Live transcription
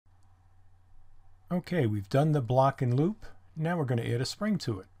Okay, we've done the block and loop. Now we're going to add a spring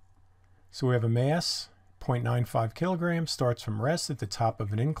to it. So we have a mass, 0.95 kilograms, starts from rest at the top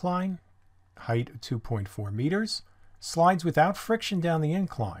of an incline, height of 2.4 meters, slides without friction down the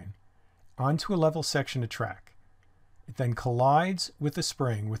incline onto a level section of track. It then collides with the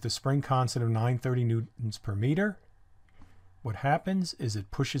spring constant of 930 newtons per meter. What happens is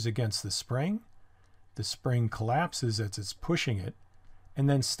it pushes against the spring collapses as it's pushing it, and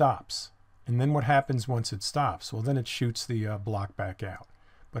then stops. And then what happens once it stops? Well, then it shoots the block back out.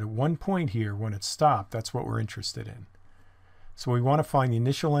 But at one point here, when it stopped, that's what we're interested in. So we want to find the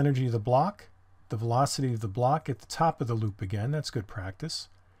initial energy of the block, the velocity of the block at the top of the loop again. That's good practice.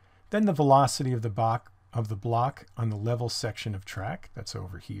 Then the velocity of the block on the level section of track. That's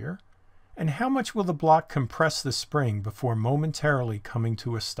over here. And how much will the block compress the spring before momentarily coming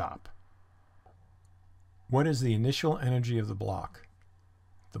to a stop? What is the initial energy of the block?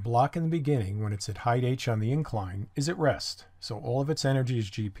 The block in the beginning, when it's at height h on the incline, is at rest, so all of its energy is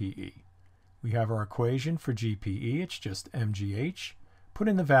GPE. We have our equation for GPE, it's just mgh. Put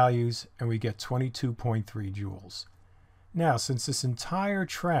in the values, and we get 22.3 joules. Now, since this entire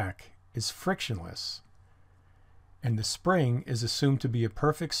track is frictionless, and the spring is assumed to be a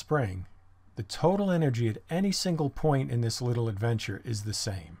perfect spring, the total energy at any single point in this little adventure is the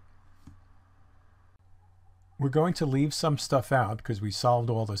same. We're going to leave some stuff out because we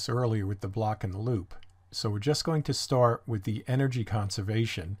solved all this earlier with the block and the loop. So we're just going to start with the energy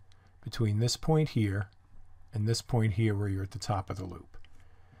conservation between this point here and this point here where you're at the top of the loop.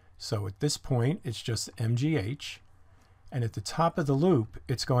 So at this point, it's just mgh. And at the top of the loop,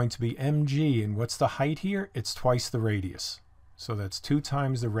 it's going to be mg. And what's the height here? It's twice the radius. So that's 2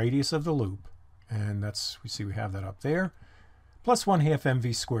 times the radius of the loop. And that's, we see we have that up there, plus 1/2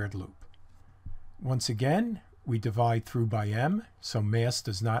 mv squared loop. Once again, we divide through by m, so mass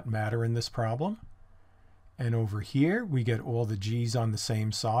does not matter in this problem. And over here, we get all the g's on the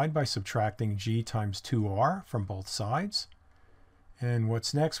same side by subtracting g times 2r from both sides. And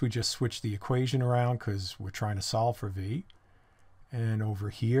what's next? We just switch the equation around because we're trying to solve for v. And over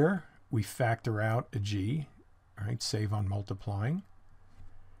here, we factor out a g, all right, save on multiplying.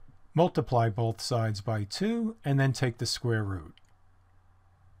 Multiply both sides by 2, and then take the square root.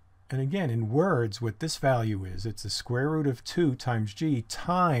 And again, in words, what this value is, it's the square root of 2 times g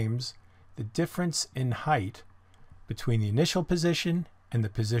times the difference in height between the initial position and the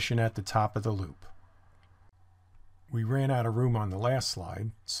position at the top of the loop. We ran out of room on the last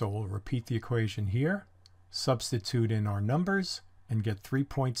slide, so we'll repeat the equation here, substitute in our numbers, and get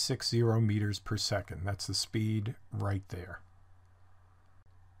 3.60 meters per second. That's the speed right there.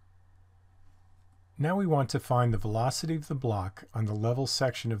 Now we want to find the velocity of the block on the level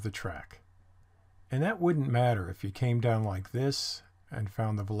section of the track. And that wouldn't matter if you came down like this and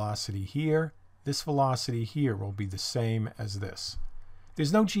found the velocity here. This velocity here will be the same as this.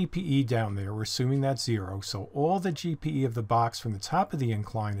 There's no GPE down there, we're assuming that's 0, so all the GPE of the box from the top of the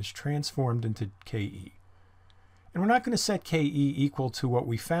incline is transformed into KE. And we're not going to set KE equal to what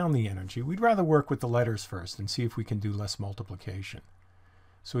we found the energy. We'd rather work with the letters first and see if we can do less multiplication.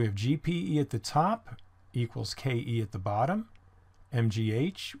 So we have GPE at the top equals KE at the bottom,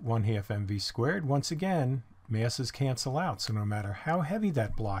 mgh, 1/2 mv squared. Once again, masses cancel out, so no matter how heavy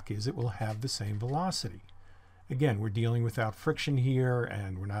that block is, it will have the same velocity. Again, we're dealing without friction here,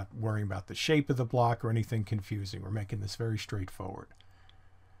 and we're not worrying about the shape of the block or anything confusing. We're making this very straightforward.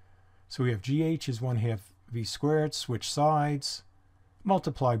 So we have GH is 1/2 v squared, switch sides,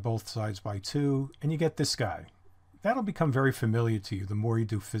 multiply both sides by 2, and you get this guy. That'll become very familiar to you the more you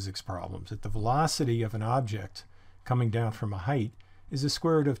do physics problems, that the velocity of an object coming down from a height is the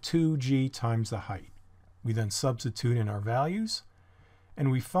square root of 2g times the height. We then substitute in our values,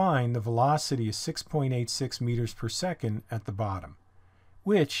 and we find the velocity is 6.86 meters per second at the bottom,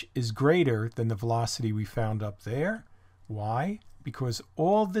 which is greater than the velocity we found up there. Why? Because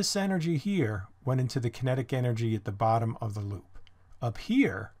all this energy here went into the kinetic energy at the bottom of the loop. Up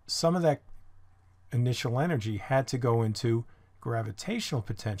here, some of that initial energy had to go into gravitational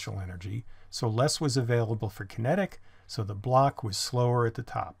potential energy, so less was available for kinetic, so the block was slower at the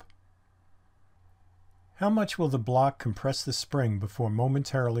top. How much will the block compress the spring before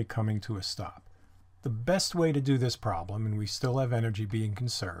momentarily coming to a stop? The best way to do this problem, and we still have energy being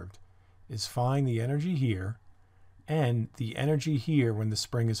conserved, is find the energy here and the energy here when the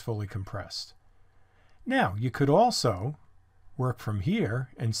spring is fully compressed. Now, you could also work from here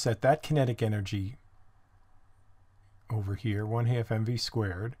and set that kinetic energy over here, 1/2 mv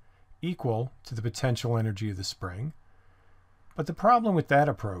squared, equal to the potential energy of the spring. But the problem with that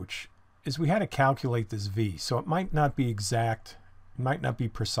approach is we had to calculate this v, so it might not be exact, it might not be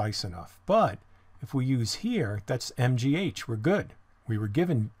precise enough. But If we use here, that's mgh. We're good. We were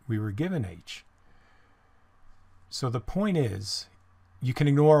given h. So the point is, you can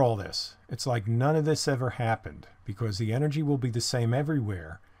ignore all this. It's like none of this ever happened because the energy will be the same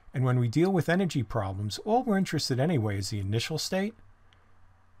everywhere. And when we deal with energy problems, all we're interested anyway is the initial state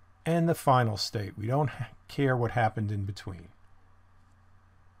and the final state. We don't care what happened in between.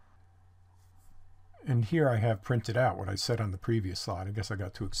 And here I have printed out what I said on the previous slide. I guess I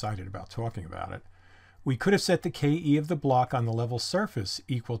got too excited about talking about it. We could have set the KE of the block on the level surface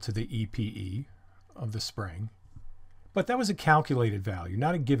equal to the EPE of the spring, but that was a calculated value,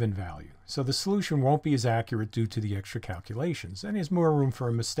 not a given value. So the solution won't be as accurate due to the extra calculations, and there's more room for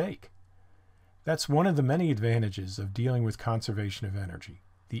a mistake. That's one of the many advantages of dealing with conservation of energy.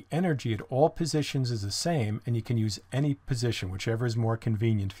 The energy at all positions is the same, and you can use any position, whichever is more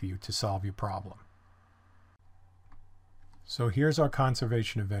convenient for you to solve your problem. So here's our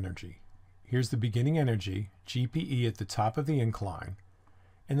conservation of energy. Here's the beginning energy, GPE at the top of the incline.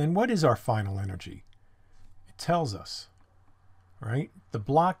 And then what is our final energy? It tells us, right? The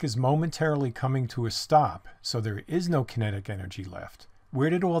block is momentarily coming to a stop, so there is no kinetic energy left. Where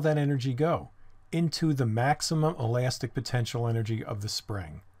did all that energy go? Into the maximum elastic potential energy of the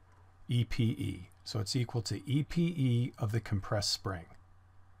spring, EPE. So it's equal to EPE of the compressed spring.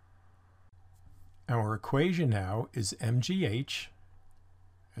 Our equation now is mgh,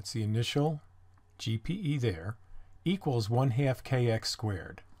 that's the initial GPE there, equals 1/2 kx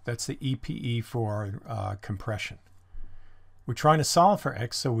squared. That's the EPE for compression. We're trying to solve for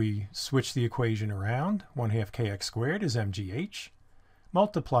x, so we switch the equation around. 1/2 kx squared is mgh.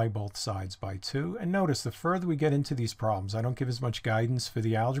 Multiply both sides by 2, and notice the further we get into these problems, I don't give as much guidance for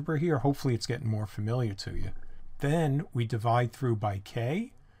the algebra here. Hopefully it's getting more familiar to you. Then we divide through by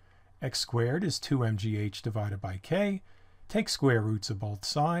k. X squared is 2 mgh divided by k. Take square roots of both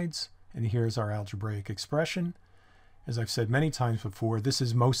sides, and here's our algebraic expression. As I've said many times before, this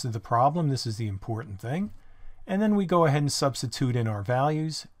is most of the problem. This is the important thing. And then we go ahead and substitute in our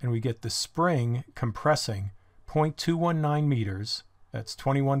values, and we get the spring compressing 0.219 meters, that's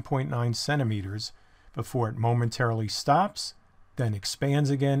 21.9 centimeters, before it momentarily stops, then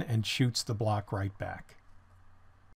expands again and shoots the block right back.